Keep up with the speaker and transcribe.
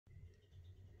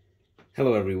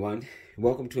Hello everyone,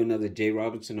 welcome to another J.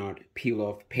 Robinson Art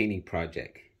peel-off painting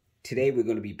project. Today we're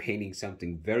going to be painting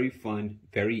something very fun,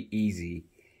 very easy,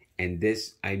 and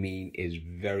this, is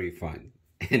very fun,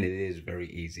 and it is very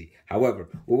easy. However,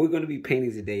 what we're going to be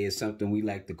painting today is something we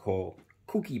like to call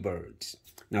Kookie Birds.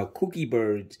 Now, Kookie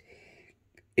Birds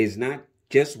is not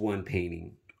just one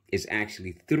painting, it's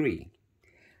actually three.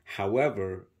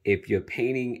 However, if you're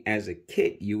painting as a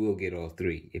kit, you will get all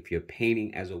three. If you're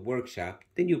painting as a workshop,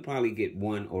 then you'll probably get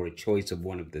one or a choice of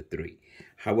one of the three.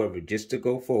 However, just to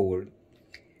go forward,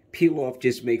 peel off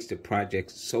just makes the project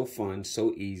so fun,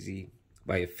 so easy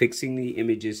by affixing the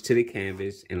images to the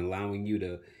canvas and allowing you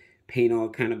to paint all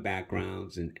kind of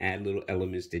backgrounds and add little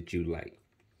elements that you like.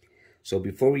 So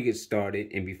before we get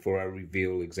started and before I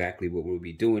reveal exactly what we'll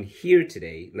be doing here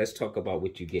today, let's talk about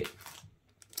what you get.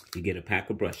 You get a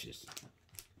pack of brushes.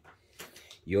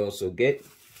 You also get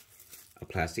a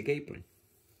plastic apron.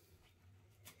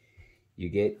 You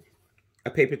get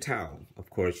a paper towel. Of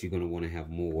course, you're going to want to have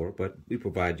more, but we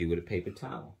provide you with a paper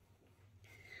towel.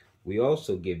 We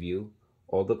also give you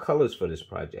all the colors for this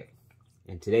project.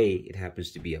 And today, it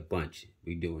happens to be a bunch.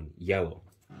 We're doing yellow,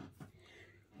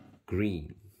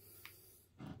 green,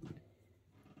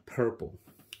 purple,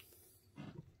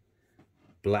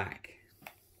 black,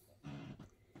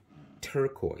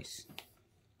 turquoise,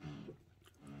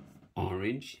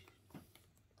 orange,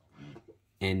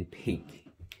 and pink.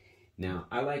 Now,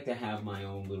 I like to have my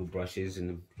own little brushes, and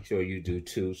I'm sure you do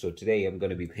too. So today I'm going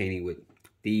to be painting with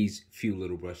these few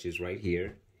little brushes right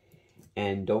here.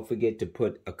 And don't forget to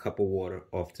put a cup of water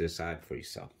off to the side for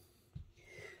yourself.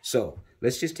 So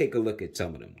let's just take a look at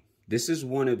some of them. This is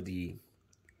one of the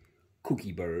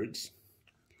Kookie Birds,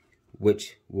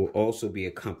 which will also be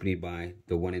accompanied by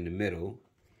the one in the middle.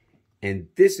 And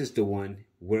this is the one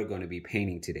we're going to be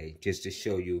painting today, just to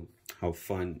show you how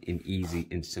fun and easy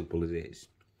and simple it is.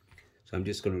 So I'm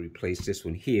just going to replace this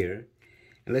one here,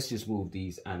 and let's just move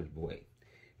these out of the way.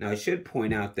 Now I should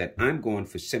point out that I'm going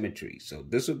for symmetry. So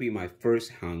this will be my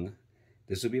first hung,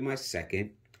 this will be my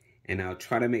second, and I'll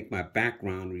try to make my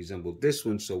background resemble this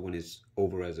one, so when it's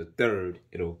over as a third,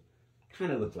 it'll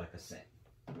kind of look like a set.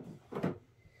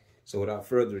 So without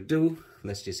further ado,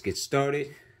 let's just get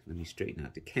started. Let me straighten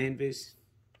out the canvas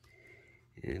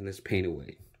and let's paint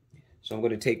away. So I'm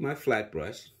going to take my flat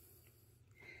brush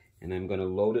and I'm going to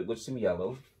load it with some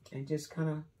yellow and just kind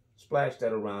of splash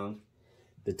that around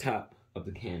the top of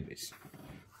the canvas.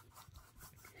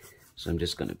 So I'm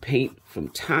just going to paint from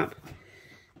top,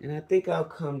 and I think I'll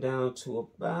come down to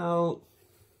about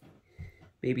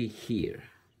maybe here.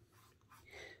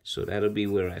 So that'll be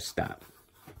where I stop.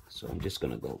 So I'm just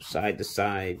going to go side to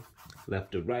side,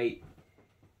 left to right.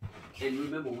 And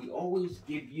remember, we always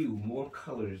give you more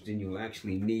colors than you'll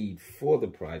actually need for the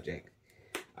project.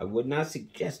 I would not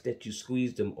suggest that you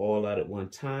squeeze them all out at one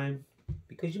time,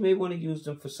 because you may want to use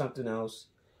them for something else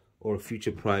or a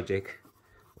future project,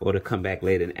 or to come back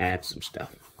later and add some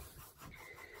stuff.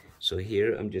 So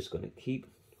here I'm just going to keep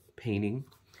painting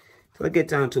till I get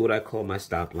down to what I call my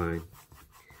stop line,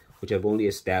 which I've only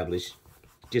established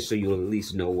just so you'll at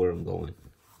least know where I'm going.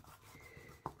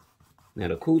 Now,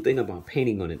 the cool thing about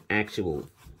painting on an actual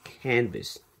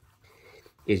canvas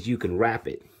is you can wrap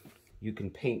it. You can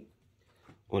paint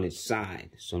on its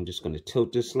side. So I'm just going to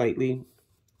tilt this slightly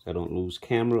so I don't lose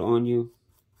camera on you.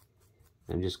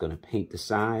 I'm just going to paint the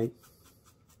side.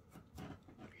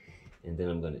 And then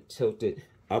I'm going to tilt it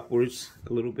upwards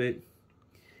a little bit.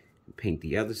 And paint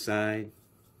the other side.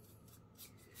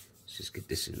 Let's just get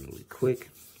this in really quick.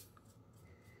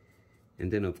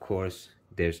 And then, of course,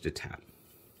 there's the top.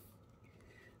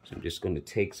 So I'm just going to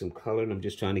take some color, and I'm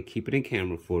just trying to keep it in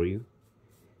camera for you.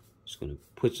 Just going to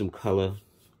put some color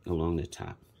along the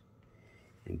top.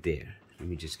 And there. Let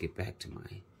me just get back to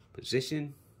my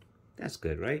position. That's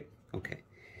good, right? Okay.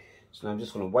 So now I'm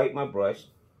just going to wipe my brush.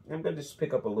 And I'm going to just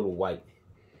pick up a little white.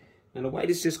 Now the white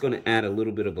is just going to add a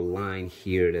little bit of a line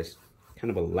here that's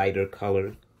kind of a lighter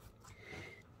color.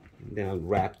 And then I'll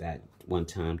wrap that one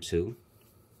time too.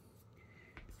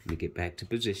 Let me get back to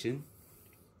position.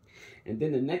 And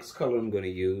then the next color I'm going to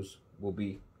use will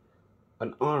be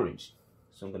an orange.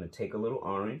 So I'm going to take a little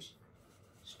orange,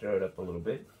 stir it up a little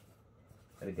bit,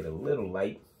 got to get a little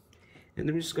light, and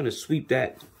then I'm just going to sweep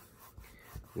that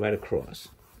right across.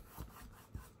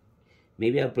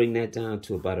 Maybe I'll bring that down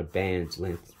to about a band's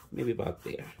length, maybe about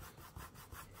there.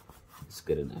 That's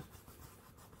good enough.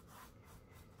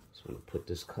 So I'm going to put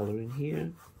this color in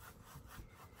here,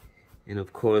 and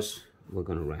of course we're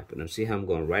going to wrap it. Now see how I'm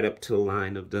going right up to the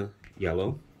line of the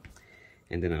yellow,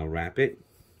 and then I'll wrap it.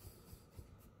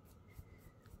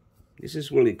 This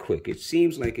is really quick. It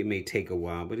seems like it may take a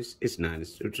while, but it's not.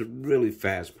 It's a really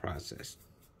fast process.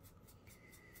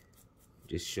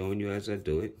 Just showing you as I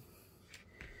do it.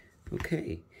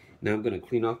 Okay, now I'm going to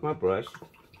clean off my brush,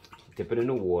 dip it in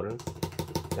the water.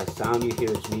 That sound you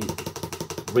hear is me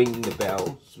ringing the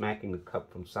bell, smacking the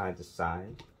cup from side to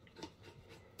side.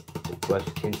 The brush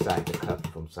inside the cup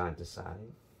from side to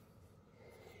side.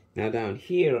 Now down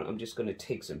here, I'm just going to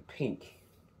take some pink,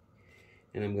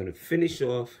 and I'm going to finish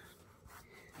off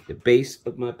the base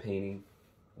of my painting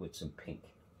with some pink.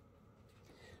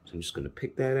 So I'm just going to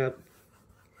pick that up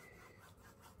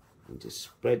and just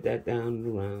spread that down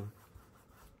and around.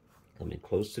 Coming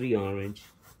close to the orange.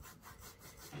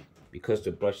 Because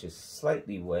the brush is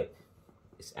slightly wet,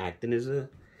 it's acting as a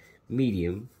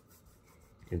medium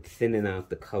and thinning out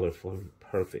the color for me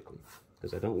perfectly.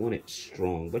 Because I don't want it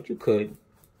strong, but you could.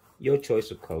 Your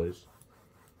choice of colors,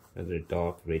 whether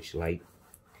dark, rich, light.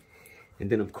 And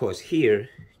then of course here,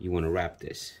 you want to wrap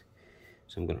this.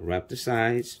 So I'm going to wrap the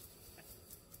sides.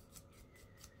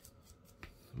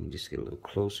 Let me just get a little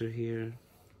closer here.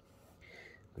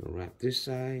 I'm going to wrap this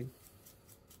side.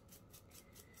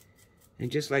 And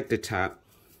just like the top,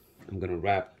 I'm going to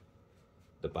wrap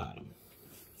the bottom.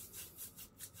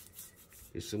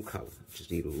 There's some color.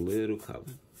 Just need a little color.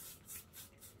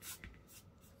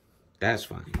 That's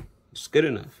fine. It's good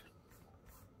enough.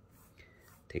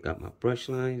 Take out my brush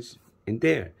lines. And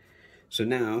there. So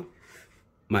now,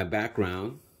 my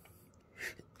background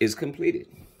is completed.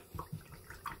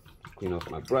 Clean off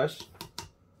my brush.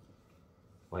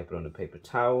 Wipe it on the paper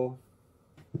towel.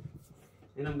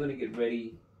 And I'm going to get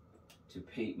ready to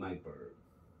paint my bird.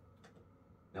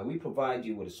 Now we provide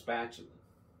you with a spatula,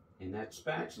 and that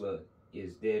spatula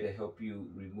is there to help you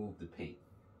remove the paint.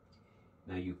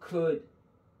 Now you could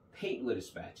paint with a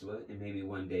spatula, and maybe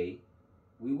one day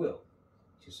we will,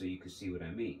 just so you can see what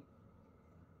I mean.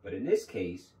 But in this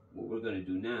case, what we're going to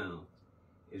do now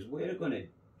is we're going to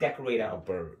decorate our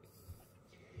bird.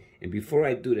 And before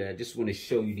I do that, I just want to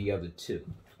show you the other two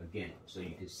again, so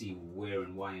you can see where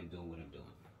and why I'm doing what I'm doing.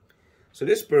 So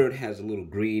this bird has a little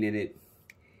green in it.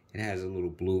 It has a little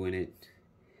blue in it.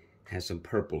 Has some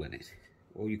purple in it.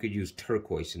 Or you could use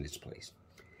turquoise in its place.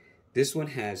 This one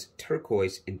has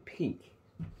turquoise and pink.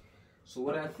 So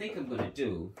what I think I'm going to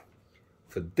do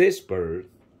for this bird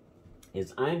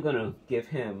is I'm going to give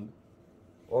him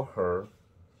or her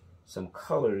some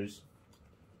colors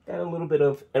that are a little bit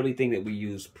of everything that we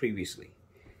used previously.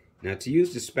 Now to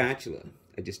use the spatula,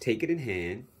 I just take it in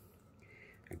hand.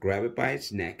 I grab it by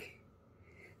its neck,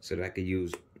 so that I could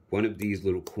use one of these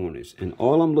little corners. And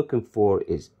all I'm looking for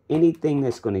is anything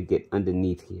that's going to get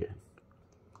underneath here.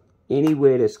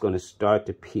 Anywhere that's going to start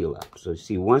to peel up. So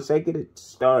see, once I get it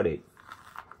started,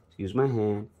 use my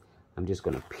hand, I'm just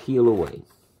going to peel away.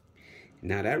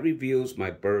 Now that reveals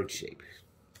my bird shape.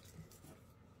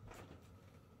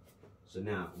 So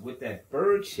now, with that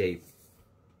bird shape,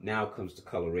 now comes the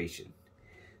coloration.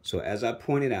 So as I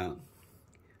pointed out,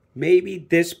 maybe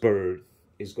this bird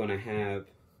is going to have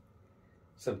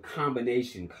some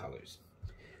combination colors.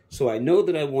 So I know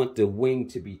that I want the wing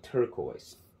to be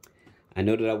turquoise. I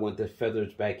know that I want the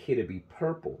feathers back here to be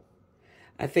purple.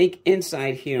 I think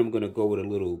inside here I'm going to go with a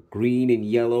little green and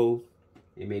yellow,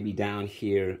 and maybe down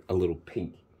here a little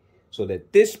pink, so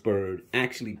that this bird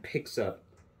actually picks up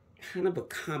kind of a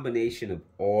combination of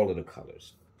all of the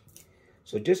colors.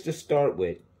 So just to start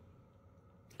with,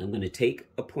 I'm going to take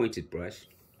a pointed brush.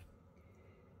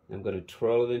 I'm going to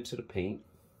twirl it into the paint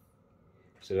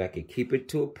so that I can keep it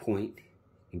to a point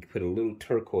and put a little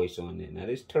turquoise on there. Now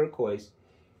this turquoise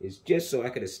is just so I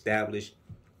can establish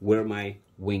where my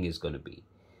wing is going to be.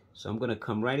 So I'm going to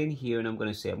come right in here and I'm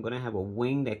going to say I'm going to have a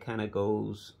wing that kind of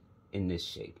goes in this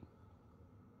shape.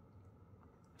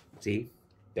 See?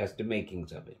 That's the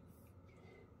makings of it.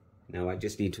 Now I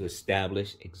just need to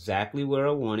establish exactly where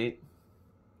I want it.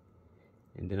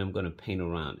 And then I'm going to paint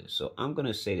around it. So I'm going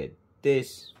to say that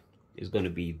this is going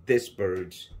to be this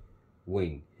bird's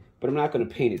wing. But I'm not going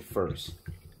to paint it first.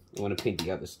 I want to paint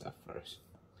the other stuff first.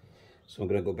 So I'm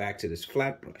going to go back to this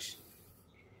flat brush.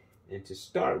 And to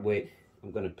start with,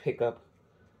 I'm going to pick up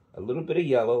a little bit of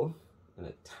yellow and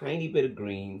a tiny bit of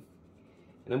green.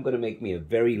 And I'm going to make me a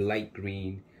very light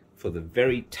green for the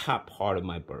very top part of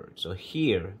my bird. So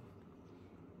here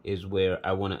is where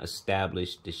I want to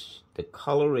establish the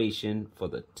coloration for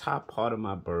the top part of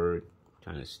my bird.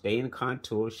 Trying to stay in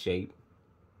contour shape.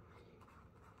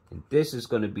 And this is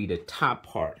going to be the top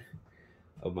part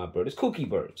of my bird. It's Kookie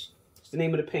Birds. It's the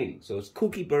name of the painting. So it's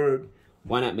Kookie Bird.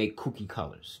 Why not make kooky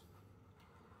colors?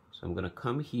 So I'm going to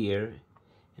come here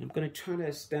and I'm going to try to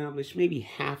establish maybe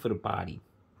half of the body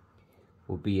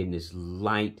will be in this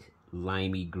light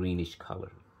limey greenish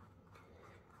color.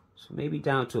 So maybe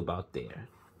down to about there.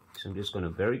 So I'm just going to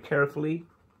very carefully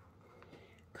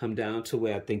come down to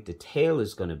where I think the tail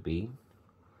is going to be.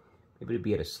 Maybe it'll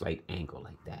be at a slight angle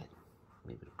like that.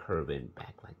 Maybe it'll curve in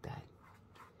back like that.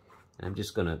 And I'm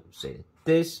just going to say that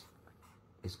this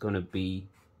is going to be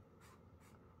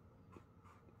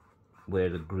where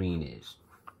the green is.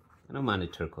 I don't mind the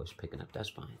turquoise picking up, that's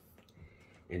fine.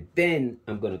 And then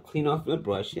I'm going to clean off the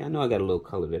brush. Yeah, I know I got a little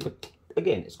color there, but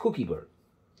again, it's Kookie Bird.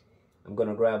 I'm going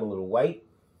to grab a little white.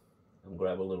 I'm going to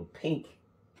grab a little pink.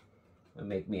 I'll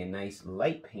make me a nice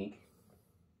light pink.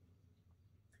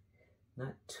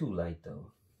 Not too light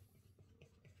though.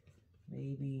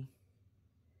 Maybe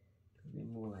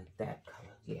more like that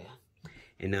color, yeah.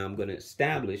 And now I'm going to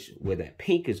establish where that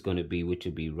pink is going to be, which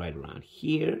will be right around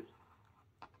here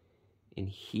and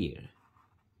here.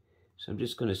 So I'm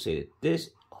just going to say that this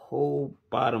whole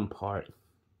bottom part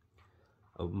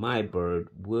of my bird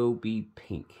will be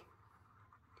pink.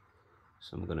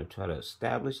 So I'm going to try to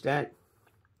establish that.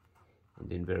 And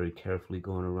then very carefully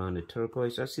going around the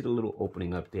turquoise. I see the little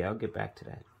opening up there. I'll get back to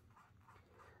that.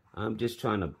 I'm just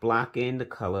trying to block in the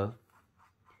color.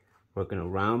 Working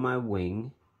around my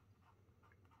wing.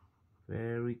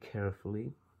 Very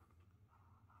carefully.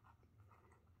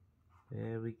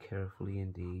 Very carefully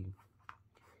indeed.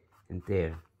 And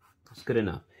there. That's good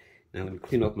enough. Now let me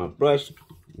clean off my brush.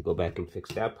 And go back and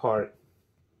fix that part.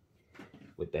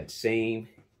 With that same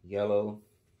yellow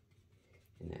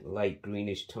and that light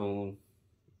greenish tone.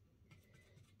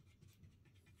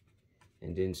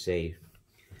 And then say,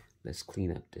 let's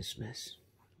clean up this mess.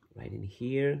 Right in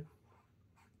here.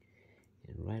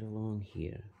 And right along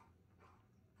here.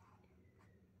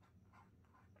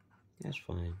 That's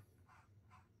fine.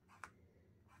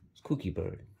 It's Kookie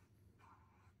Bird.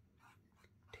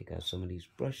 Take out some of these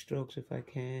brush strokes if I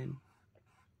can.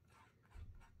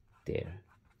 There.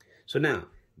 So now,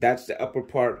 that's the upper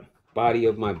part, body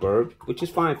of my bird, which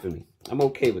is fine for me. I'm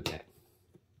okay with that.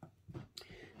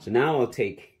 So now I'll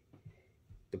take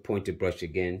the pointed brush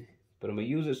again, but I'm going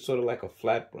to use it sort of like a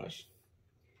flat brush.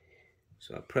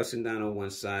 So I'm pressing down on one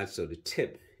side so the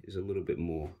tip is a little bit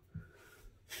more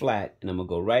flat. And I'm going to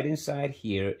go right inside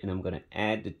here and I'm going to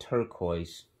add the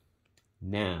turquoise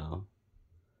now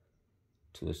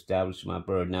to establish my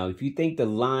bird. Now, if you think the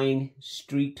line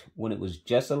streaked when it was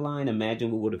just a line,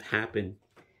 imagine what would have happened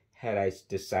had I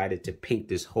decided to paint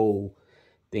this whole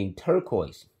thing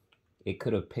turquoise. It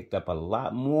could have picked up a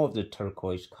lot more of the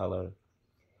turquoise color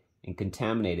and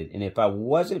contaminated. And if I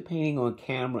wasn't painting on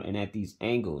camera and at these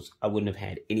angles, I wouldn't have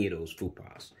had any of those faux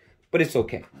pas. But it's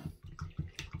okay.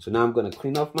 So now I'm going to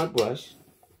clean off my brush.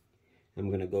 I'm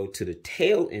going to go to the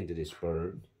tail end of this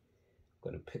bird.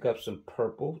 I'm going to pick up some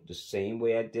purple the same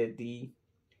way I did the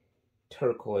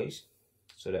turquoise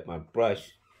so that my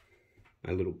brush,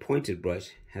 my little pointed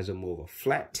brush, has a more of a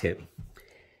flat tip.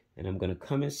 And I'm going to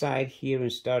come inside here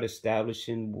and start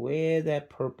establishing where that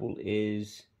purple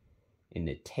is in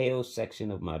the tail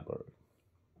section of my bird.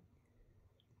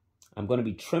 I'm going to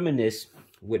be trimming this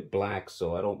with black,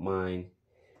 so I don't mind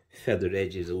feathered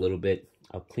edges a little bit.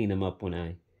 I'll clean them up when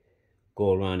I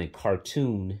go around and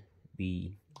cartoon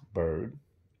the bird,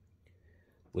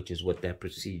 which is what that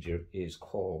procedure is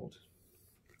called,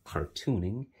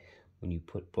 cartooning, when you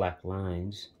put black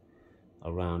lines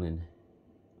around an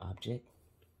object.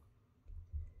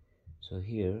 So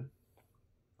here,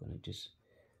 I'm going to just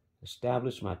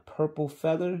establish my purple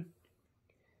feather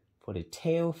for the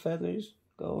tail feathers.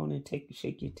 Go on and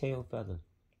shake your tail feather.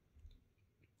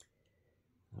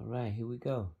 All right, here we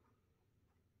go.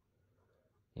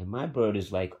 And my bird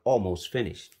is like almost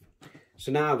finished.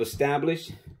 So now I've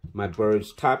established my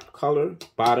bird's top color,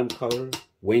 bottom color,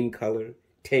 wing color,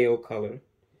 tail color.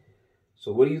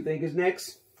 So what do you think is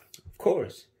next? Of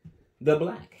course, the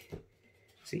black.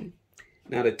 See?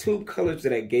 Now the two colors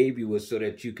that I gave you was so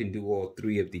that you can do all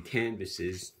three of the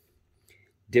canvases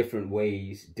different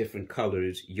ways, different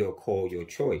colors, your call, your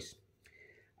choice.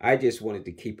 I just wanted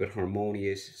to keep it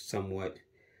harmonious somewhat.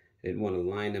 I didn't want to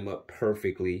line them up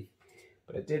perfectly,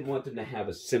 but I did want them to have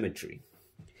a symmetry.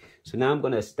 So now I'm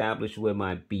going to establish where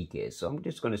my beak is. So I'm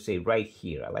just going to say right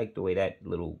here. I like the way that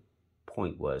little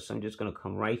point was. So I'm just going to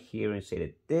come right here and say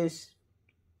that this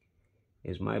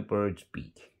is my bird's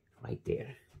beak. Right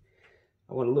there.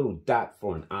 I want a little dot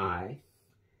for an eye.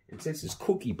 And since it's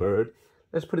Kookie Bird,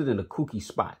 let's put it in a kooky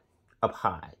spot. Up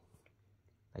high.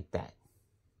 Like that.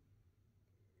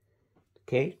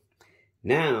 Okay.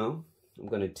 Now, I'm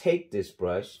going to take this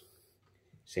brush.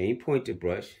 Same pointed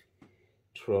brush.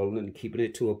 Trolling and keeping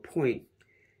it to a point.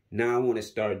 Now I want to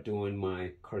start doing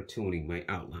my cartooning, my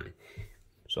outline.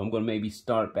 So I'm going to maybe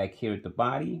start back here at the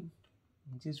body.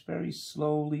 And just very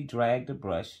slowly drag the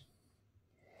brush.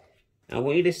 Now, I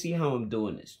want you to see how I'm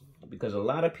doing this, because a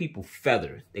lot of people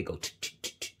feather. They go,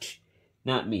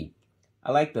 not me.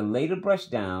 I like to lay the brush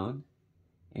down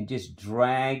and just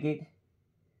drag it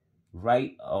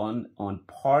right on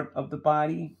part of the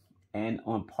body and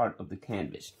on part of the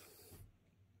canvas.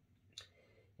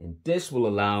 And this will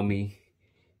allow me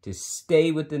to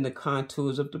stay within the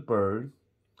contours of the bird,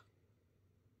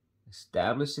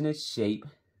 establishing its shape.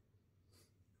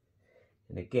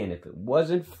 And again, if it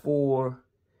wasn't for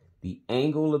the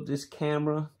angle of this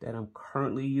camera that I'm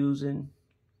currently using,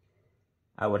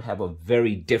 I would have a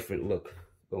very different look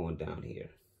going down here.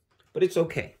 But it's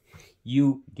okay.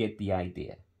 You get the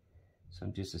idea. So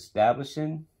I'm just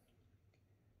establishing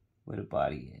where the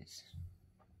body is.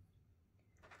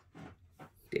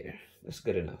 There. That's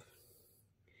good enough.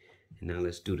 And now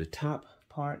let's do the top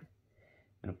part.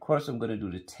 And of course I'm going to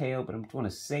do the tail, but I'm going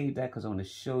to save that because I want to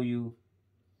show you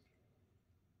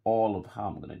all of how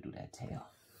I'm going to do that tail.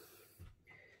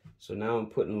 So now I'm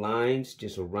putting lines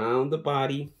just around the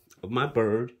body of my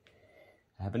bird.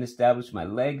 I haven't established my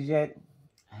legs yet.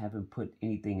 I haven't put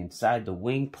anything inside the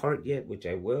wing part yet, which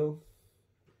I will.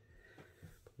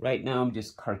 Right now I'm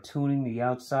just cartooning the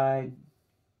outside,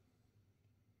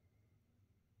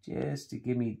 just to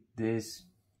give me this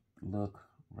look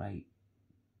right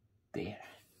there.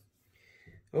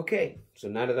 Okay, so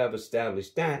now that I've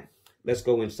established that, let's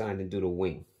go inside and do the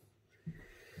wing.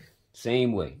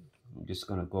 Same way. I'm just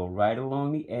going to go right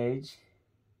along the edge,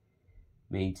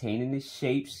 maintaining the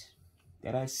shapes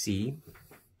that I see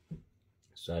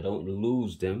so I don't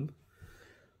lose them,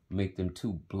 make them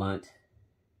too blunt.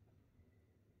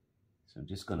 So I'm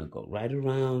just going to go right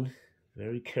around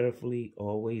very carefully,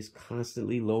 always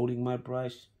constantly loading my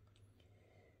brush,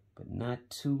 but not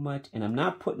too much. And I'm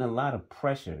not putting a lot of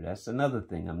pressure. That's another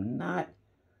thing. I'm not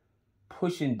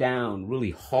pushing down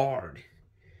really hard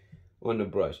on the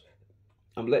brush.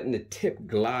 I'm letting the tip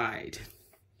glide.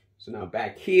 So now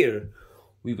back here,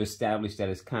 we've established that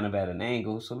it's kind of at an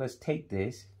angle. So let's take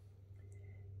this.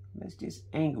 Let's just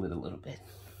angle it a little bit.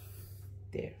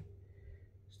 There.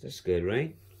 That's good,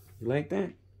 right? You like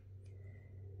that?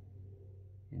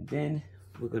 And then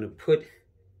we're going to put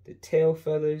the tail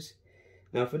feathers.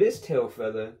 Now for this tail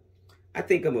feather, I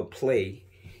think I'm going to play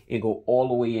and go all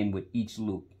the way in with each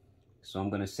loop. So I'm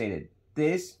going to say that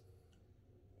this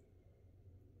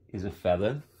is a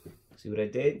feather. See what I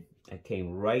did? I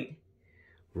came right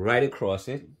across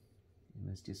it. And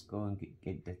let's just go and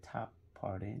get the top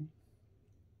part in.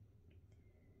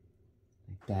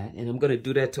 Like that. And I'm going to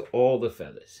do that to all the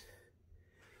feathers,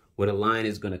 where the line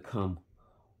is going to come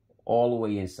all the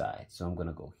way inside. So I'm going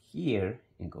to go here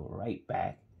and go right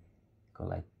back. Go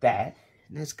like that.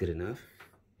 And that's good enough.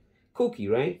 Kookie,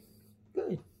 right?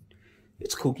 Good.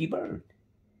 It's Kookie Bird.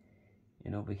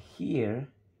 And over here,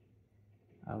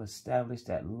 I'll establish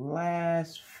that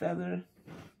last feather.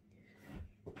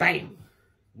 Bam!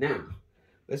 Now,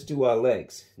 let's do our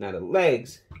legs. Now the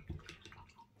legs,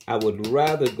 I would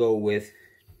rather go with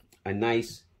a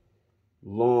nice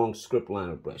long script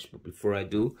liner brush. But before I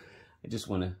do, I just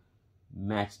want to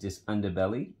match this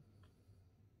underbelly.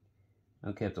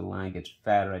 Okay, if the line gets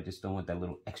fatter, I just don't want that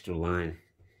little extra line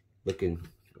looking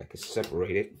like it's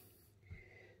separated.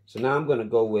 So now I'm going to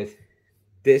go with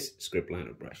this script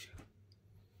liner brush.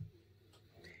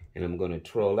 And I'm going to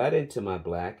twirl that into my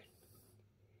black.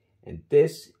 And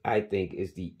this, I think,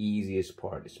 is the easiest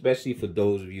part, especially for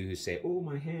those of you who say, oh,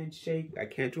 my hands shake, I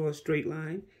can't draw a straight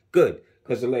line. Good,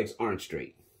 because the legs aren't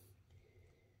straight.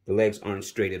 The legs aren't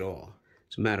straight at all.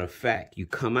 As a matter of fact, you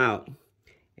come out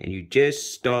and you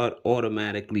just start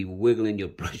automatically wiggling your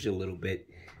brush a little bit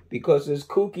because it's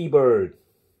Kookie Bird.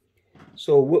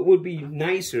 So what would be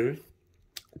nicer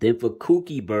than for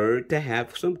Kookie Bird to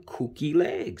have some kooky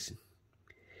legs?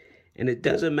 And it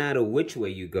doesn't matter which way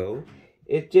you go.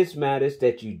 It just matters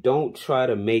that you don't try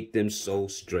to make them so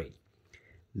straight.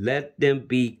 Let them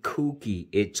be kooky.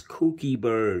 It's Kookie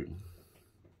Bird.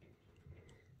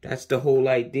 That's the whole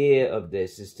idea of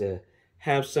this, is to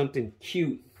have something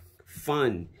cute,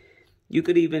 fun. You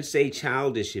could even say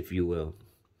childish, if you will.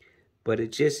 But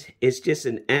it's just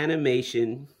an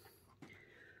animation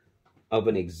of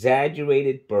an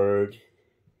exaggerated bird,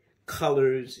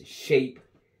 colors, shape.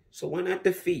 So why not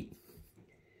the feet?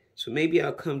 So maybe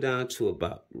I'll come down to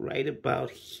right about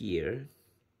here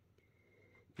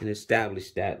and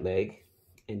establish that leg.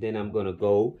 And then I'm going to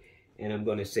go and I'm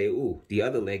going to say, ooh, the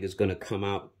other leg is going to come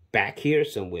out back here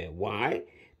somewhere. Why?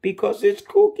 Because it's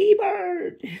Kookie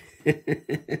Bird.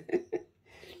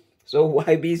 So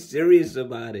why be serious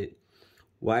about it?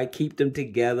 Why keep them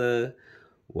together?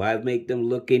 Why make them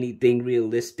look anything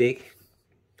realistic?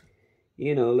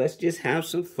 you know, let's just have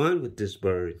some fun with this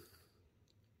bird.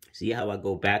 See how I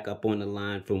go back up on the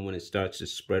line from when it starts to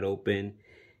spread open,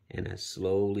 and I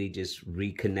slowly just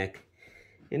reconnect.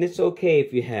 And it's okay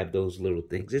if you have those little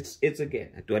things. It's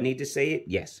again, do I need to say it?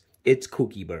 Yes, it's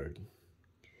Kookie Bird.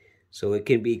 So it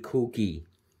can be kooky.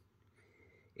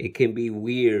 It can be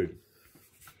weird.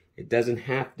 It doesn't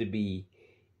have to be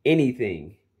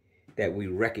anything that we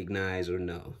recognize or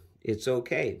know. It's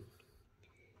okay.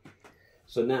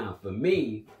 So now, for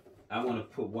me, I want to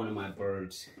put one of my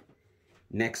birds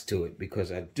next to it because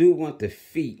I do want the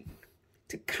feet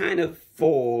to kind of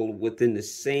fall within the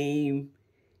same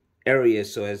area,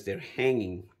 so as they're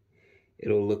hanging,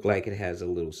 it'll look like it has a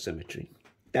little symmetry.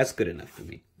 That's good enough for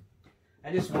me.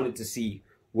 I just wanted to see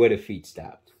where the feet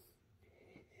stopped.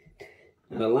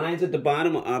 Now the lines at the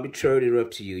bottom are arbitrary, they're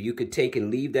up to you. You could take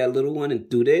and leave that little one and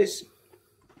do this.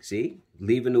 See?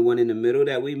 Leaving the one in the middle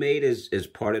that we made is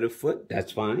part of the foot.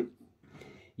 That's fine.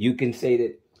 You can say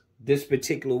that this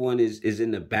particular one is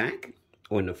in the back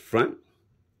or in the front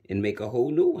and make a whole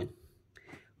new one.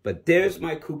 But there's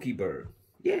my Kookie Bird.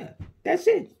 Yeah, that's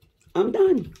it. I'm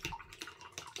done.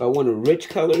 If I want to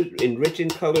enrich in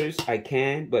colors, I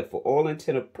can. But for all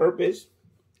intent and purpose,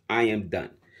 I am done.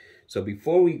 So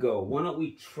before we go, why don't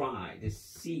we try to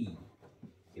see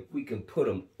if we can put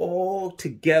them all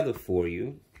together for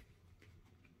you.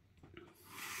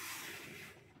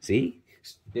 See?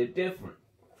 They're different.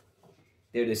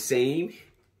 They're the same,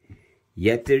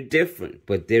 yet they're different.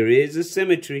 But there is a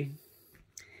symmetry.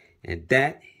 And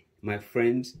that, my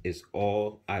friends, is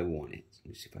all I wanted. Let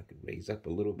me see if I can raise up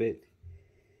a little bit.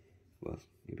 Well,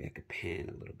 maybe I could pan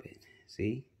a little bit.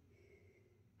 See?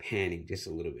 Panning just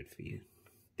a little bit for you.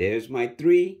 There's my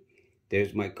 3.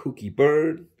 There's my Kookie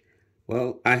Bird.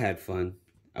 Well, I had fun.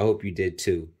 I hope you did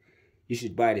too. You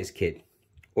should buy this kit.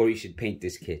 Or you should paint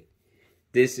this kit.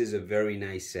 This is a very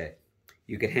nice set.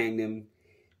 You could hang them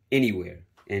anywhere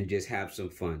and just have some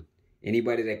fun.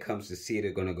 Anybody that comes to see it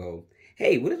are going to go,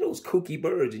 hey, what are those Kookie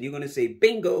Birds? And you're going to say,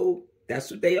 bingo,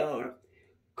 that's what they are.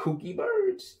 Kookie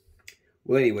Birds.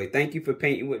 Well, anyway, thank you for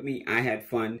painting with me. I had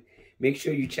fun. Make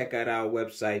sure you check out our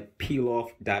website,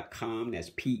 Peeloff.com. That's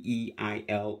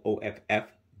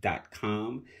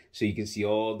Peeloff.com. So you can see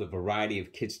all the variety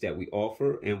of kits that we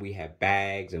offer. And we have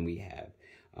bags and we have,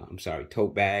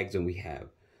 tote bags. And we have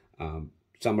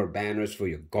summer banners for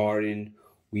your garden.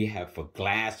 We have for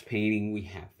glass painting. We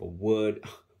have for wood.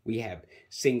 We have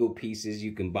single pieces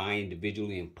you can buy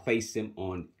individually and place them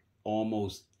on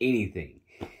almost anything.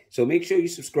 So make sure you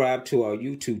subscribe to our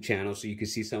YouTube channel so you can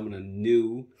see some of the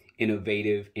new,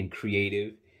 innovative, and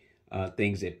creative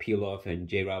things that Peel Off and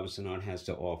J. Robinson Art has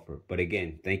to offer. But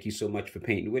again, thank you so much for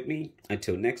painting with me.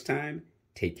 Until next time,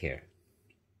 take care.